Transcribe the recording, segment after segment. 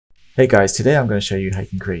Hey guys, today I'm going to show you how you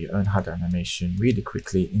can create your own HUD animation really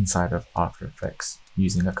quickly inside of After Effects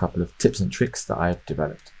using a couple of tips and tricks that I've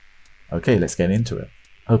developed. Okay, let's get into it.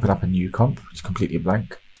 Open up a new comp, which is completely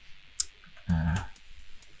blank.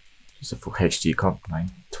 Just a full HD comp,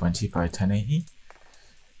 920 by 1080.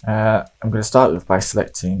 I'm going to start with by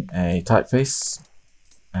selecting a typeface,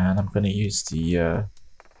 and I'm going to use the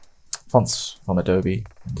fonts from Adobe,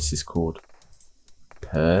 and this is called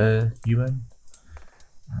Human.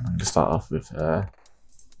 I'm going to start off with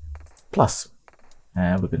plus,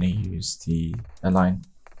 and we're going to use the align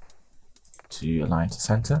to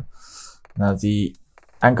center. Now the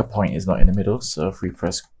anchor point is not in the middle, so if we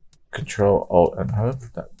press Control Alt and Home,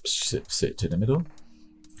 that shifts it to the middle.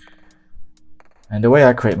 And the way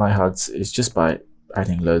I create my HUDs is just by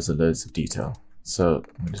adding loads of detail. So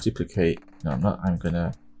I'm going to duplicate. No, I'm not. I'm going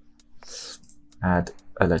to add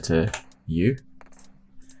a letter U,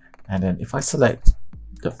 and then if I select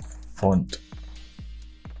the font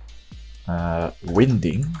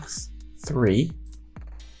Windings 3,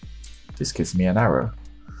 this gives me an arrow.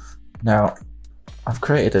 Now I've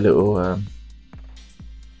created a little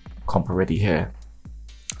comp already here.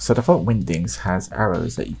 So the font Windings has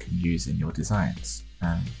arrows that you can use in your designs,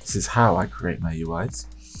 and this is how I create my UIs.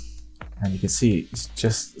 And you can see it's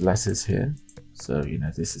just letters here. So you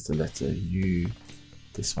know, this is the letter U,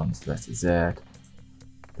 this one's the letter Z,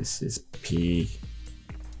 this is P,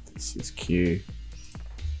 this is Q.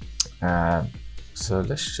 So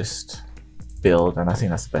let's just build, and I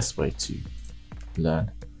think that's the best way to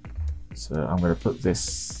learn. So I'm going to put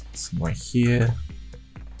this somewhere here,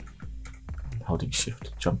 holding shift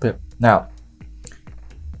to jump it. Now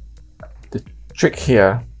the trick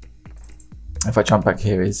here, if I jump back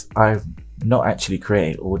here, is I've not actually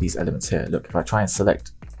created all these elements here. Look, if I try and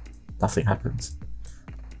select, nothing happens.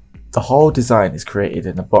 The whole design is created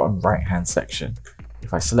in the bottom right hand section.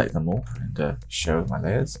 If I select them all and show my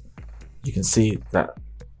layers, you can see that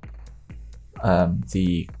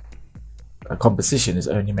the composition is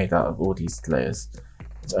only made out of all these layers.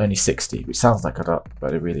 It's only 60, which sounds like a lot,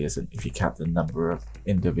 but it really isn't if you count the number of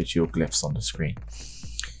individual glyphs on the screen.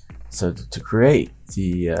 So to create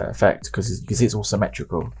the effect, because you can see it's all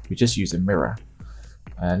symmetrical, we just use a mirror.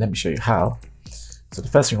 Let me show you how. So the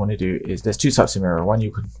first thing we want to do is, there's two types of mirror. One,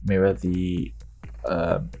 you can mirror the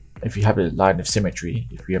if you have a line of symmetry,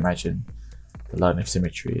 if you imagine the line of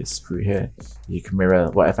symmetry is through here, you can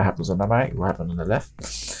mirror whatever happens on the right, what happens on the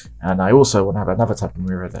left. And I also want to have another type of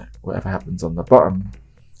mirror that whatever happens on the bottom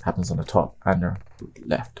happens on the top and the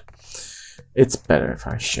left. It's better if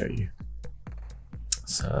I show you.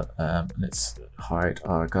 So let's hide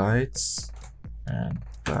our guides, and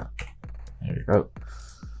that, there we go.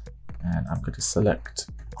 And I'm going to select,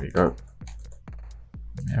 there we go,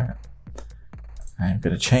 mirror. I'm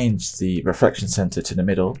going to change the reflection center to the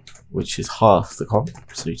middle, which is half the comp.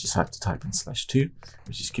 So you just have to type in /2,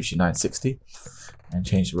 which just gives you 960, and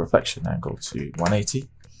change the reflection angle to 180.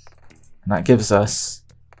 And that gives us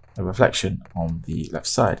a reflection on the left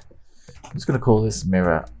side. I'm just going to call this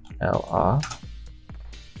mirror LR.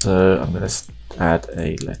 So I'm going to add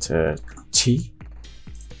a letter T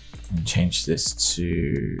and change this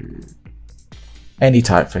to any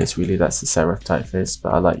typeface, really. That's the serif typeface,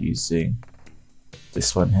 but I like using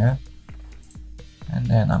this one here. And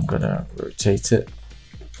then I'm going to rotate it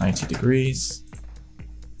 90 degrees.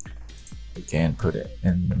 Again, put it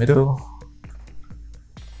in the middle.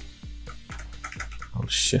 Hold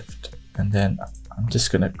shift, and then I'm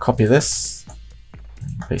just going to copy this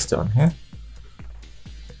and paste it on here.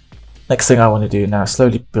 Next thing I want to do now is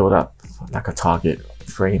slowly build up like a target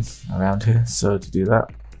frame around here. So to do that,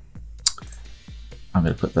 I'm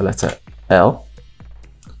going to put the letter L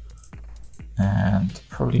and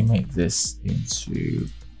probably make this into,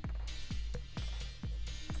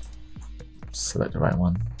 select the right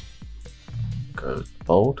one, go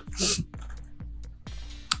bold.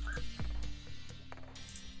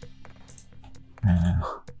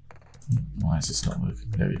 Why is this not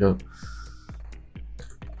working? There we go.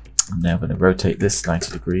 Now I'm going to rotate this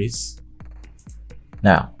 90 degrees.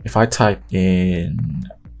 Now, if I type in,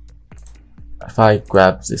 if I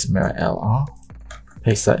grab this mirror LR,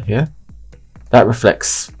 paste that here, that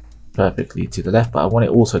reflects perfectly to the left, but I want it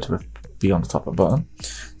also to be on the top and bottom.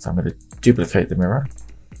 So I'm going to duplicate the mirror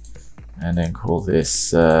and then call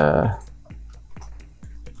this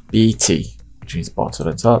BT, which means bottom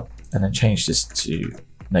and top, and then change this to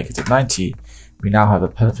 -90. We now have a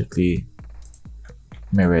perfectly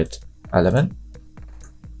mirrored element.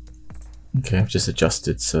 Okay, I've just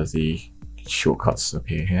adjusted so the shortcuts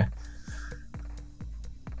appear here.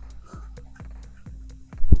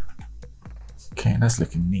 Okay, that's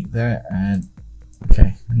looking neat there, and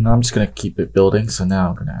Okay, and I'm just going to keep it building. So now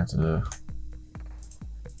I'm going to add a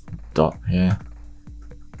dot here.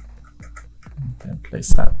 Then place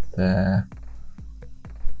that there.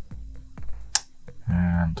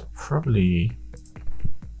 And probably...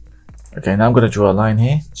 Okay, now I'm going to draw a line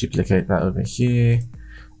here, duplicate that over here.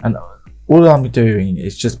 And all I'm doing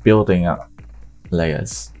is just building up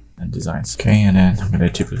layers and designs. Okay, and then I'm going to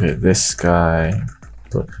duplicate this guy,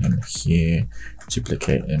 put him here,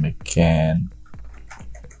 duplicate him again.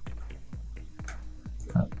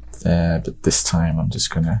 Up there, but this time I'm just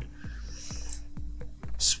going to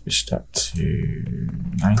switch that to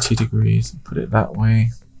 90 degrees and put it that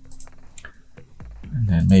way. And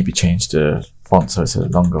then maybe change the font so it's a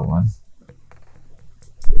longer one.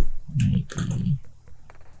 Maybe.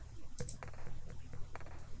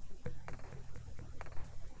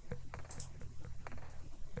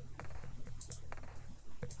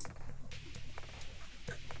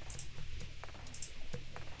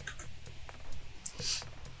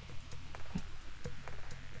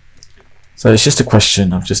 So it's just a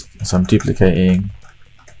question of so I'm duplicating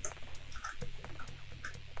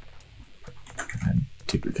and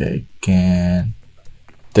duplicate again.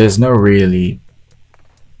 There's no really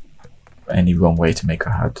any wrong way to make a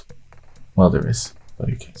HUD. Well, there is.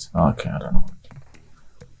 Okay, I don't know.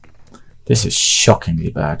 This is shockingly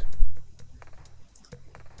bad.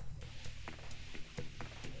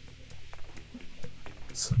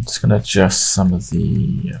 So I'm just going to adjust some of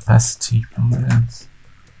the opacity from this.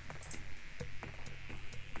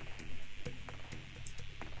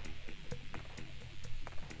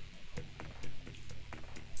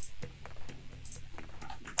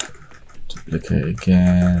 Duplicate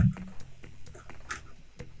again.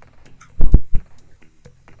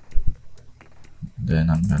 Then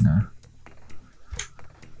I'm gonna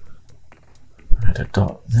add a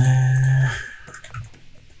dot there.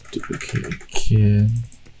 Duplicate again.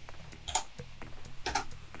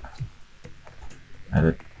 Add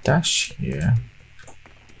a dash here.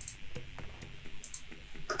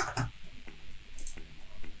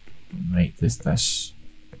 Make this dash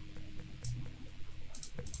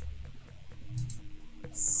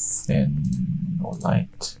thin or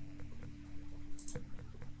light.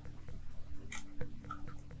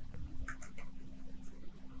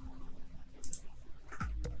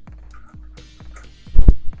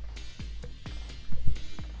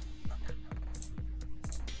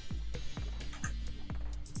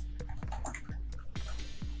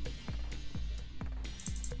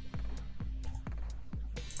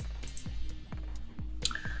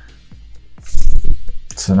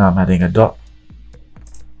 So now I'm adding a dot.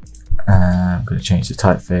 I'm going to change the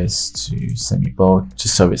typeface to semi-bold,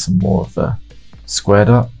 just so it's more of a square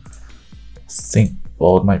dot. I think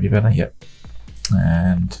bold might be better, yep.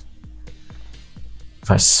 And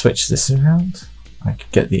if I switch this around, I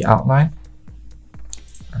could get the outline.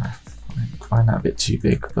 I find that a bit too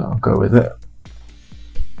big, but I'll go with it.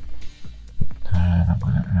 And I'm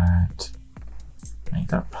going to make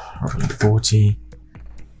that probably 40.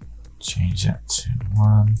 Change that to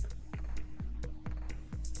 1.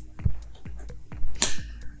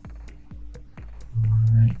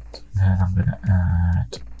 Alright, then I'm going to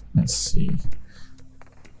add, let's see.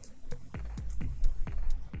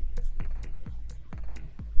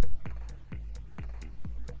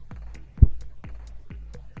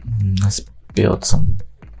 Let's build some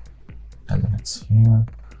elements here.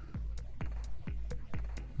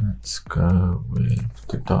 Let's go with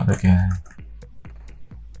the dot again.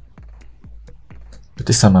 But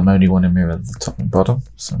this time I'm only want to mirror the top and bottom,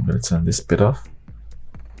 so I'm going to turn this bit off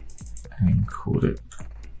and call it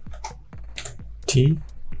T.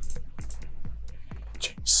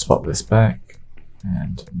 Swap this back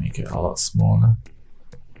and make it a lot smaller.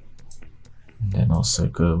 And then also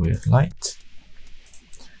go with light.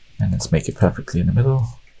 And let's make it perfectly in the middle.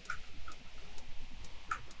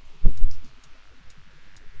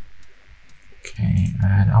 Okay,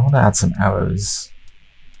 and I want to add some arrows.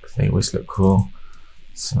 They always look cool.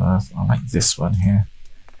 So I like this one here.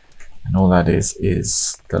 And all that is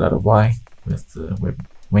the letter Y with the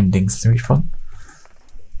Windings 3 font.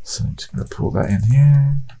 So I'm just going to pull that in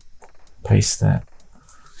here, paste that.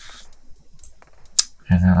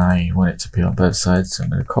 And then I want it to be on both sides. So I'm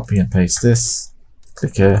going to copy and paste this,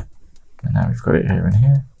 click here, and now we've got it here and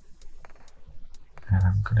here. And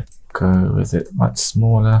I'm going to go with it much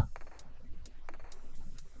smaller.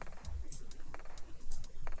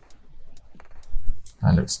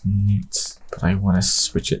 That looks neat, but I want to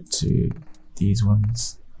switch it to these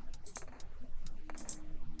ones.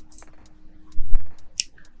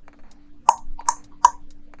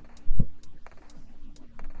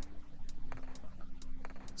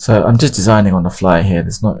 So I'm just designing on the fly here.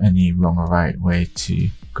 There's not any wrong or right way to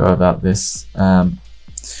go about this.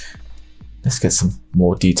 Let's get some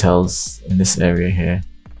more details in this area here.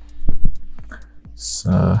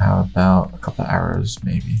 So how about a couple of arrows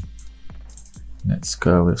maybe? Let's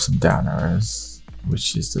go with some down arrows,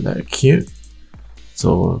 which is the letter Q.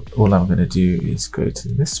 So all I'm going to do is go to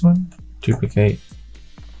this one, duplicate,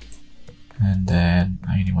 and then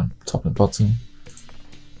I only want top and bottom.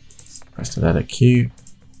 Press the letter Q,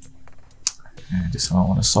 and this one I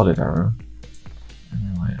want a solid arrow, and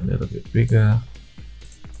I want it a little bit bigger,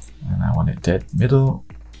 and I want it dead middle.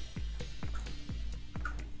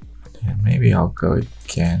 And maybe I'll go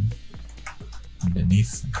again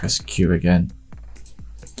underneath and press Q again,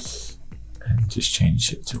 and just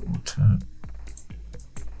change it to auto.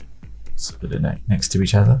 So they're next to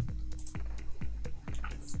each other.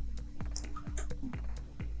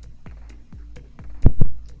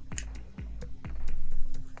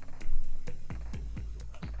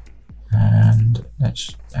 And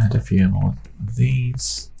let's add a few more of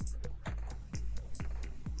these.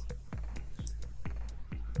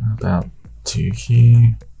 About 2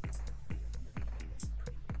 here.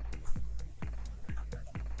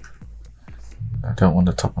 I don't want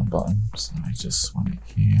the top and bottom, so I just want it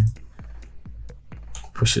here.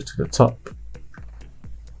 Push it to the top.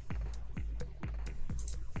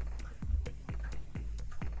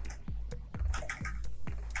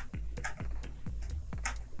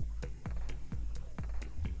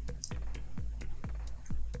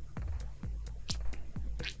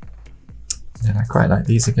 And I quite like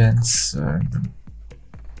these again, so I'm going to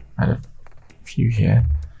add a few here.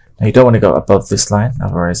 Now you don't want to go above this line,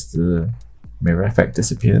 otherwise the mirror effect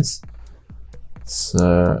disappears.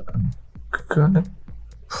 So I'm gonna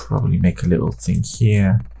probably make a little thing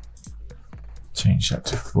here, change that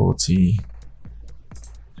to 40,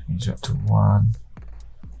 change that to 1.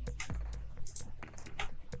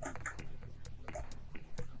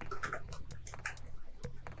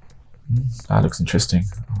 That looks interesting.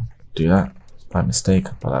 I'll do that by mistake,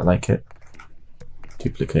 but I like it.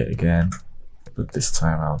 Duplicate again, but this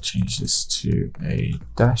time I'll change this to a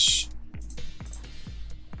dash.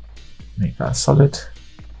 Make that solid.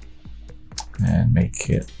 And make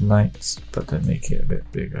it light, but then make it a bit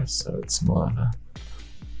bigger so it's more of a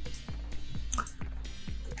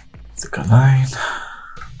thicker line.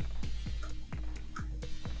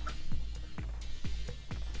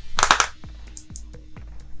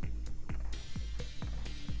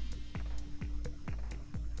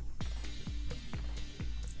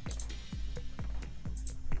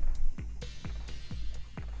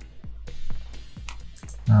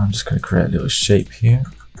 Now I'm just going to create a little shape here.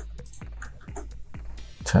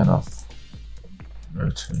 Turn off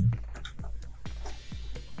rotate.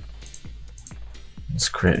 Let's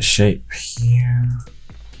create a shape here,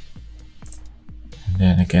 and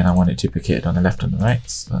then again I want it duplicated on the left and the right,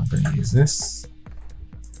 so I'm going to use this.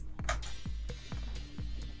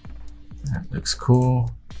 That looks cool.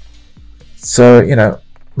 So you know,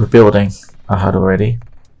 we're building a HUD already.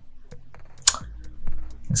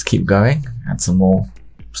 Let's keep going, add some more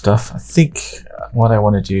stuff. I think what I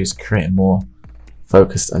want to do is create a more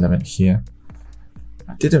focused element here.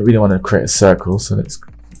 I didn't really want to create a circle, so I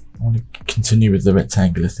want to continue with the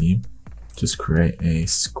rectangular theme. Just create a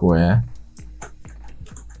square.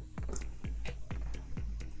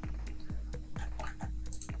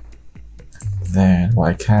 And then what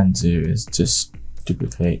I can do is just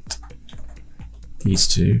duplicate these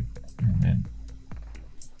two and then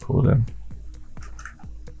pull them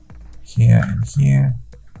here and here.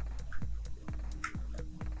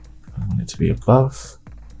 I want it to be above,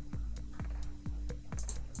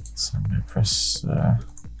 so I'm going to press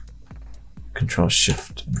Control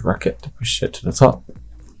Shift and bracket to push it to the top.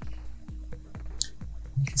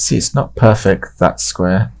 You can see it's not perfect, that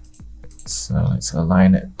square, so let's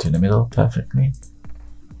align it to the middle perfectly.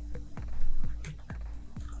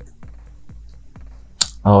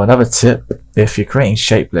 Oh, another tip, if you're creating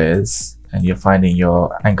shape layers and you're finding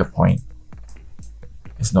your anchor point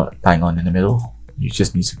is not bang on in the middle, you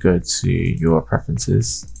just need to go to your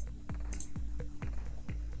preferences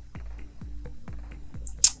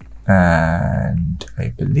and I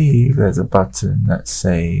believe there's a button that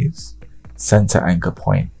says center anchor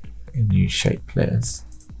point in new shape layers.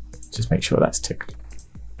 Just make sure that's ticked.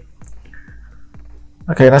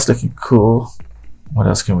 Okay, that's looking cool. What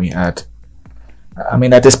else can we add? I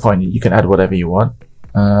mean, at this point you can add whatever you want.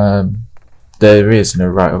 There is no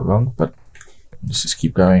right or wrong, but let's just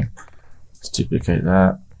keep going. Let's duplicate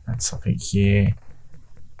that, add something here,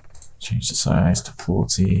 change the size to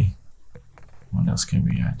 40. What else can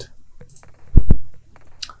we add?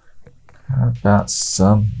 How about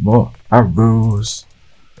some more arrows?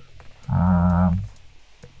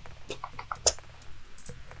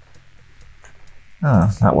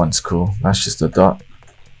 That one's cool. That's just a dot.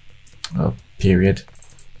 Oh, period.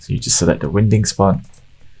 So you just select the winding spot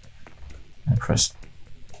and press.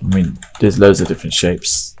 I mean, there's loads of different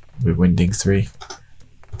shapes with winding 3.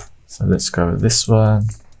 So let's go with this one.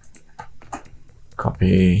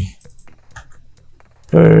 Copy.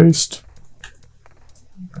 Paste.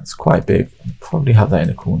 That's quite big. I'll probably have that in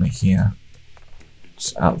the corner here.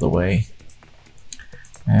 Just out of the way.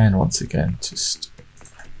 And once again, just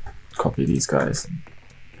copy these guys and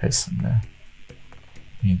paste them there.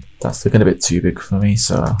 I mean, that's looking a bit too big for me,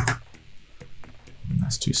 so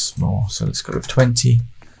that's too small. So let's go with 20.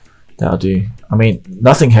 That'll do. I mean,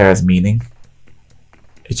 nothing here has meaning.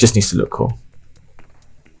 It just needs to look cool.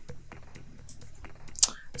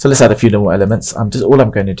 So let's add a few more elements. All I'm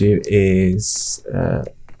going to do is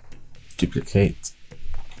duplicate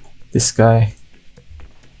this guy.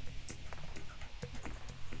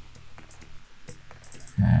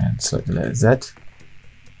 And select the letter Z.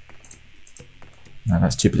 Now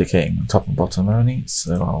that's duplicating the top and bottom only,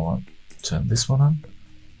 so I want to turn this one on.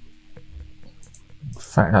 In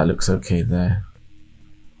fact, that looks okay there.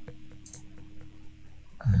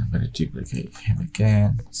 And I'm going to duplicate him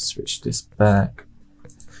again, switch this back,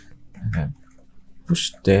 and then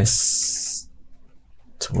push this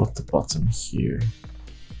toward the bottom here.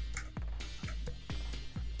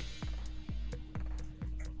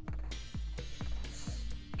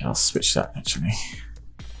 I'll switch that actually.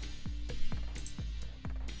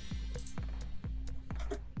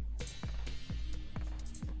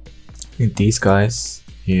 I think these guys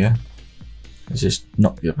here, let's just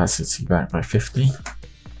knock the opacity back by 50.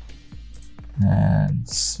 And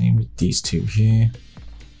same with these two here.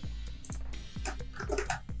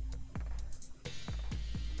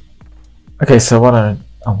 Okay, so what I'm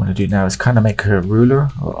going to do now is kind of make a ruler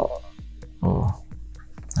or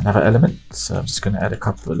another element. So I'm just going to add a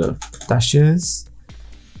couple of dashes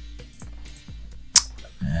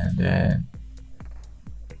and then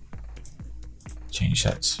change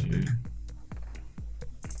that to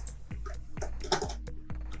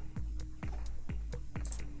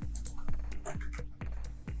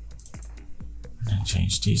and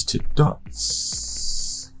change these to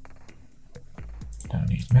dots. Don't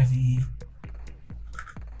need many.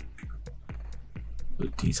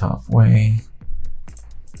 Put these halfway.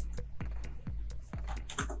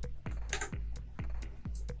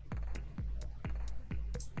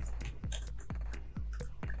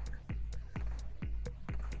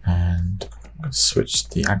 And switch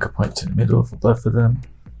the anchor point to the middle for both of them.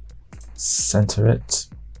 Center it.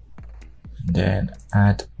 And then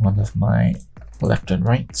add one of my left and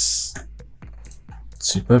rights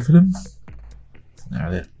to both of them.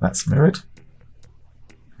 Now that's mirrored.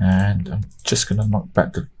 And I'm just going to knock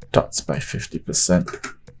back the dots by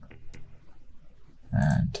 50%.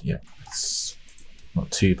 And yeah, it's not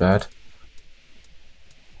too bad.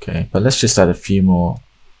 Okay, but let's just add a few more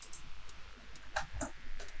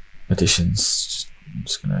additions. I'm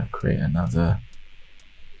just going to create another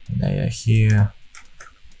layer here.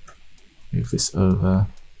 Move this over.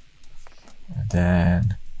 And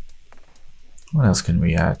then what else can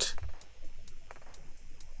we add?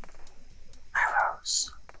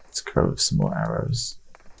 Arrows. Let's go with some more arrows.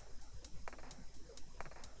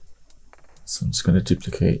 So I'm just going to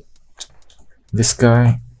duplicate this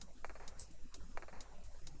guy,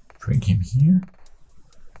 bring him here.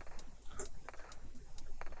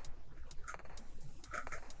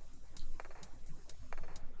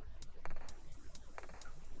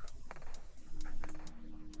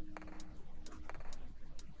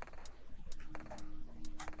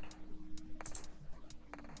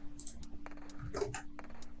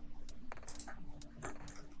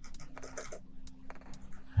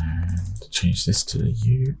 Change this to the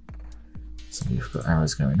U. So we've got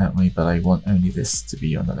arrows going that way, but I want only this to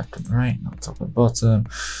be on the left and right, not top and bottom.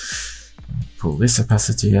 Pull this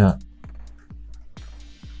opacity up.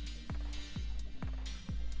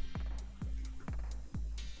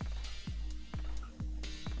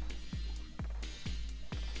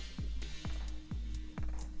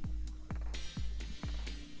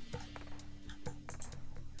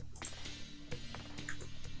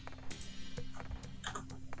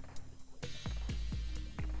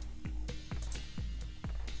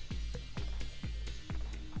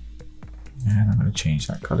 And I'm going to change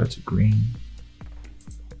that color to green.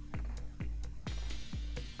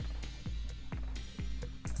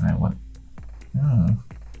 And I want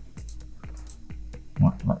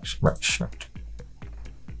right shirt.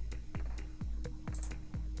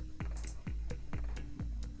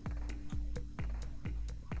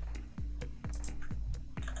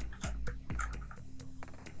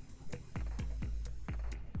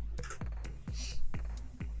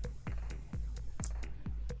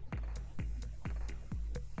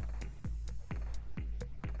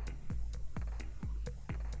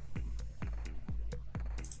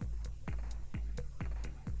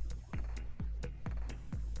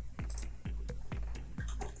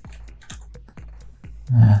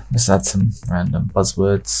 Let's add some random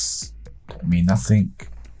buzzwords that mean nothing.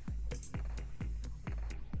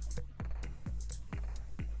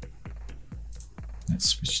 Let's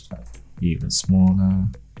switch that even smaller.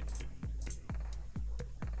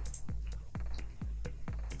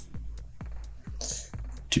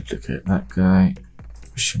 Duplicate that guy,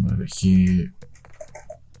 push him over here.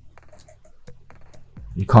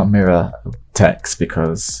 You can't mirror text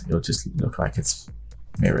because it'll just look like it's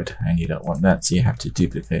mirrored, and you don't want that, so you have to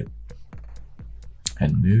duplicate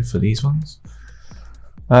and move for these ones.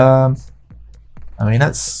 I mean,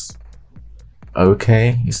 that's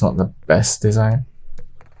okay. It's not the best design.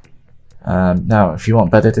 Now, if you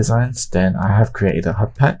want better designs, then I have created a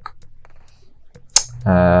HUD pack,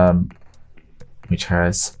 which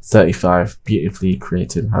has 35 beautifully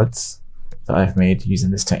created HUDs that I've made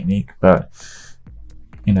using this technique. But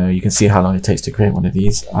you know, you can see how long it takes to create one of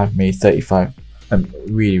these. I've made 35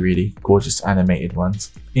 really gorgeous animated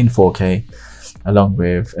ones in 4K, along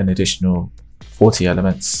with an additional 40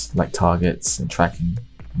 elements like targets and tracking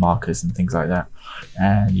markers and things like that.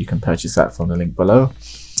 And you can purchase that from the link below.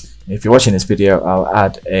 If you're watching this video, I'll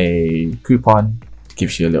add a coupon that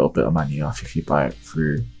gives you a little bit of money off if you buy it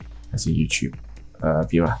through as a YouTube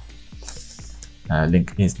viewer.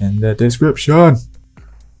 Link is in the description.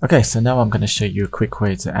 Okay, so now I'm going to show you a quick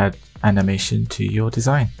way to add animation to your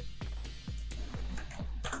design.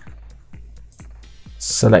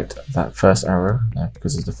 Select that first arrow,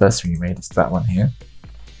 because it's the first thing you made, it's that one here.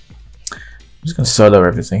 I'm just going to solo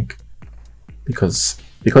everything, because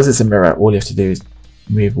it's a mirror, all you have to do is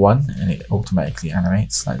move one and it automatically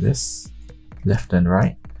animates like this, left and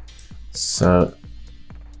right. So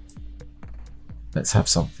let's have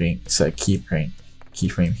something, so a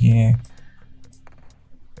keyframe here,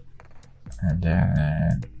 and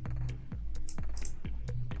then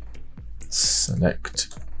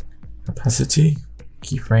select opacity,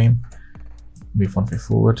 keyframe, move one bit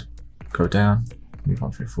forward, go down, move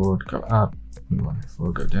one bit forward, go up, move one bit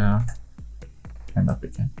forward, go down, and up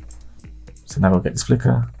again. So now we'll get this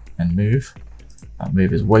flicker and move. That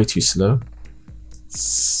move is way too slow,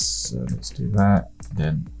 so let's do that.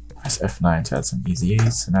 Then press F9 to add some easy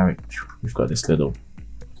ease. So now we've got this little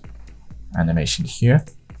animation here.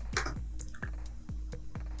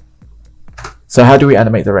 So how do we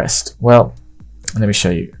animate the rest? Well, let me show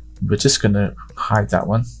you. We're just going to hide that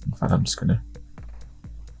one. In fact, I'm just going to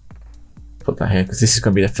put that here because this is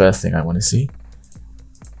going to be the first thing I want to see.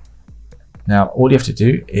 Now, all you have to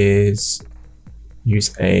do is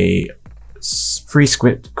use a free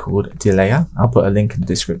script called Delayer. I'll put a link in the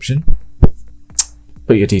description.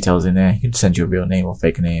 Put your details in there. You can send your real name or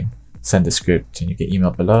fake name, send the script, and you get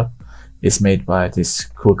email below. It's made by this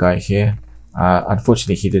cool guy here.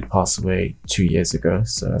 Unfortunately, he did pass away 2 years ago,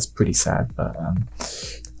 so that's pretty sad. But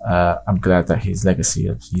I'm glad that his legacy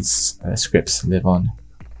of his scripts live on.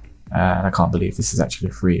 And I can't believe this is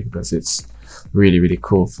actually free because it's really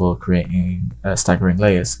cool for creating staggering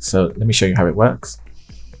layers. So let me show you how it works.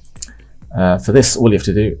 For this, all you have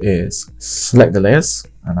to do is select the layers,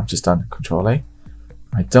 and I've just done Control A.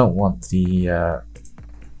 I don't want the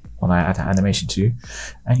one I add an animation to,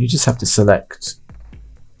 and you just have to select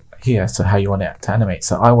here, so how you want it to animate.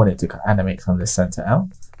 So I want it to animate from the center out,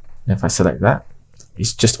 and if I select that,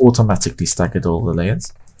 it's just automatically staggered all the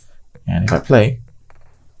layers, and if I play,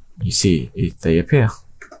 you see they appear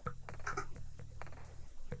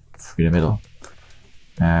through the middle.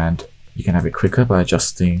 And you can have it quicker by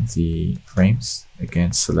adjusting the frames.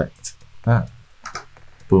 Again, select that,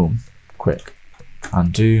 boom, quick,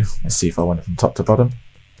 undo. Let's see if I want it from top to bottom,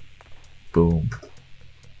 boom,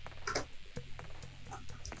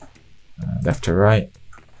 left to right,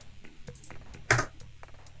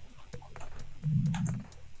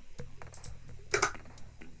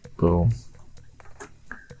 boom.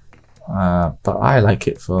 But I like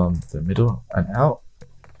it from the middle and out.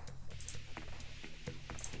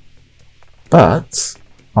 But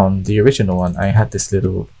on the original one, I had this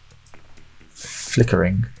little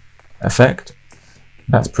flickering effect.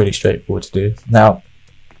 That's pretty straightforward to do. Now,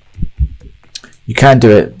 you can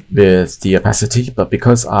do it with the opacity, but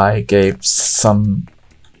because I gave some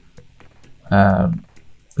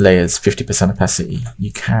layers 50% opacity,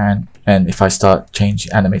 you can, and if I start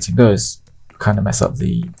animating those, kind of mess up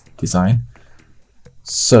the design.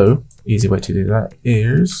 So, easy way to do that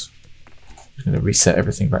is I'm going to reset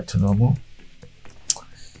everything back to normal.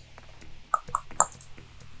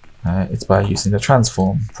 It's by using the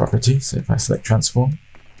transform property. So if I select transform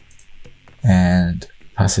and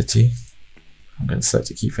opacity, I'm going to select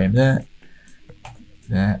a keyframe there,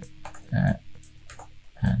 and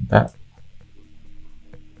that.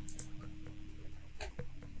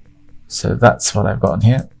 So that's what I've got on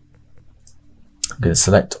here. I'm going to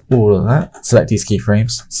select all of that, select these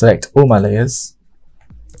keyframes, select all my layers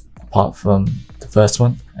apart from the first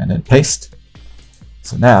one, and then paste.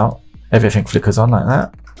 So now everything flickers on like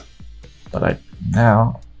that, but I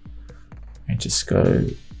just go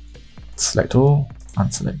select all,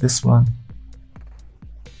 unselect this one,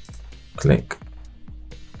 click,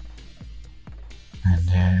 and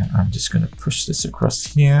then I'm just going to push this across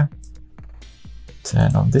here,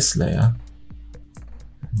 turn on this layer,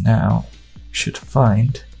 and now you should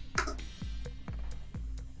find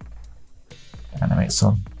Animate's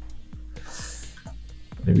on.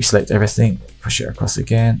 Maybe select everything, push it across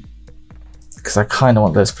again, because I kind of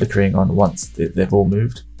want those flickering on once they've all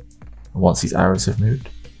moved, once these arrows have moved.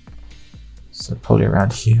 So probably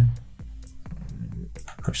around here.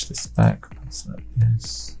 Push this back, select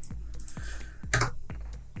this.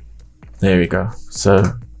 There we go. So,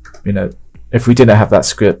 you know, if we didn't have that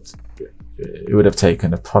script, it would have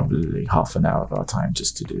taken probably half an hour of our time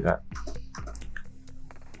just to do that.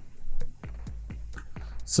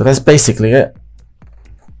 So that's basically it.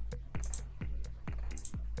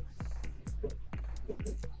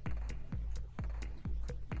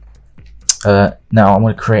 Now I'm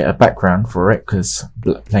going to create a background for it because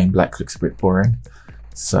plain black looks a bit boring.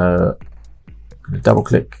 So I'm going to double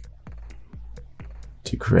click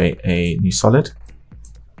to create a new solid,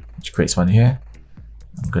 which creates one here.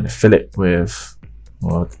 I'm going to fill it with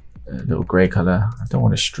a little grey color. I don't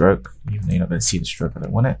want a stroke, even though you're not going to see the stroke. I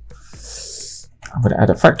don't want it. I'm going to add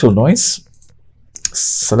a fractal noise.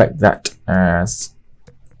 Select that as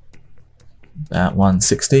that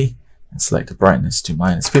 160 and select the brightness to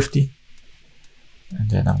 -50. And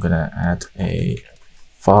then I'm going to add a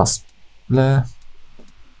fast blur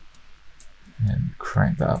and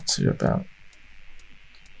crank that up to about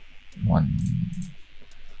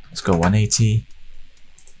let's go 180,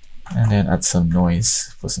 and then add some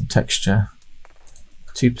noise for some texture,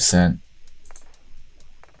 2%.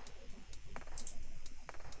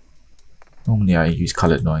 Normally I use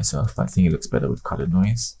colored noise, so I think it looks better with colored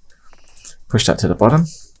noise. Push that to the bottom,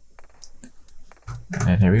 and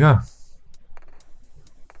then here we go.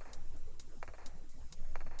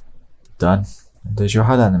 Done. And there's your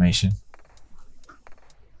HUD animation.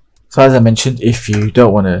 So as I mentioned, if you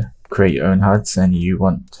don't want to create your own HUDs and you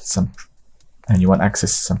want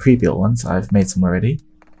access to some pre-built ones, I've made some already.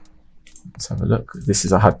 Let's have a look. This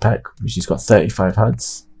is a HUD pack which has got 35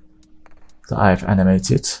 HUDs that I've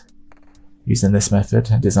animated using this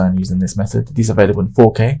method and designed using this method. These are available in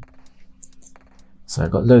 4K. So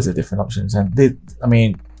I've got loads of different options, and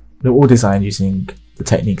they're all designed using the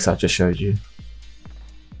techniques I just showed you.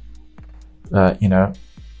 You know,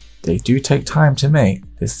 they do take time to make.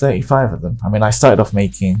 There's 35 of them. I mean, I started off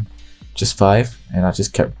making just 5 and I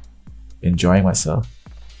just kept enjoying myself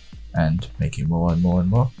and making more and more and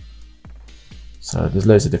more. So there's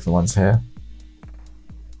loads of different ones here.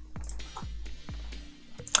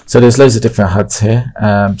 So there's loads of different HUDs here.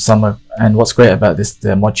 And what's great about this,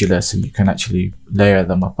 they're modular, so you can actually layer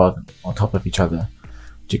them up on top of each other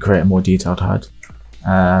to create a more detailed HUD.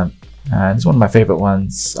 And it's one of my favorite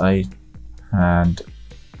ones. And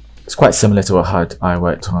it's quite similar to a HUD I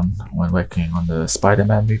worked on when working on the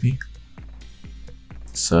Spider-Man movie.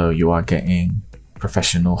 So you are getting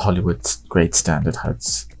professional Hollywood grade standard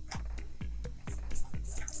HUDs.